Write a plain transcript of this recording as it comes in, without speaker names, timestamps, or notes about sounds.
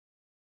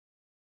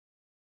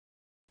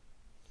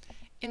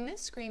In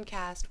this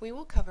screencast, we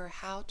will cover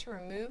how to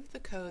remove the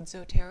code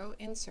Zotero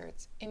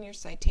inserts in your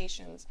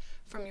citations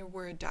from your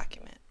Word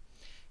document.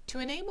 To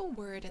enable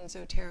Word and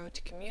Zotero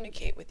to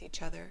communicate with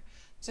each other,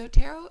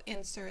 Zotero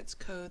inserts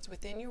codes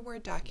within your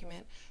Word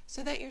document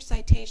so that your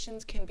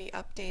citations can be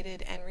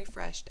updated and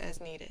refreshed as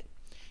needed.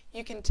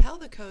 You can tell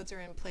the codes are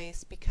in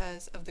place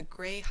because of the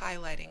gray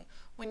highlighting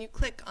when you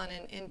click on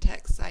an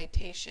in-text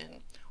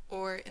citation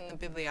or in the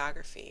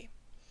bibliography.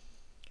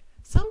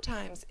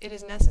 Sometimes it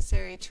is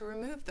necessary to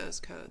remove those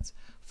codes.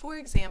 For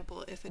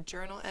example, if a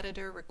journal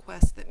editor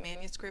requests that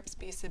manuscripts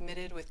be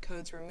submitted with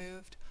codes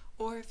removed,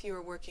 or if you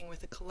are working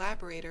with a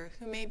collaborator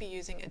who may be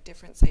using a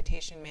different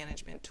citation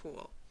management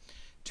tool.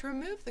 To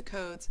remove the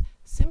codes,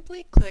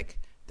 simply click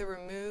the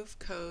Remove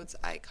Codes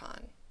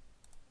icon.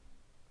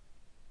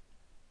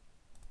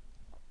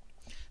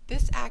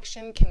 This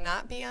action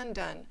cannot be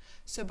undone,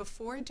 so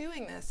before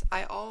doing this,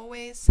 I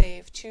always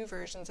save two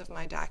versions of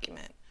my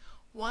document.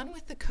 One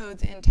with the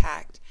codes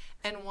intact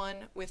and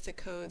one with the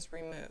codes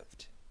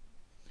removed.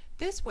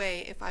 This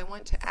way, if I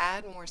want to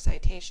add more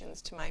citations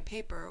to my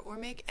paper or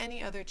make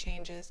any other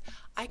changes,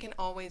 I can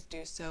always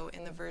do so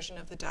in the version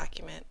of the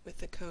document with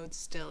the codes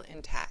still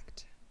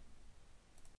intact.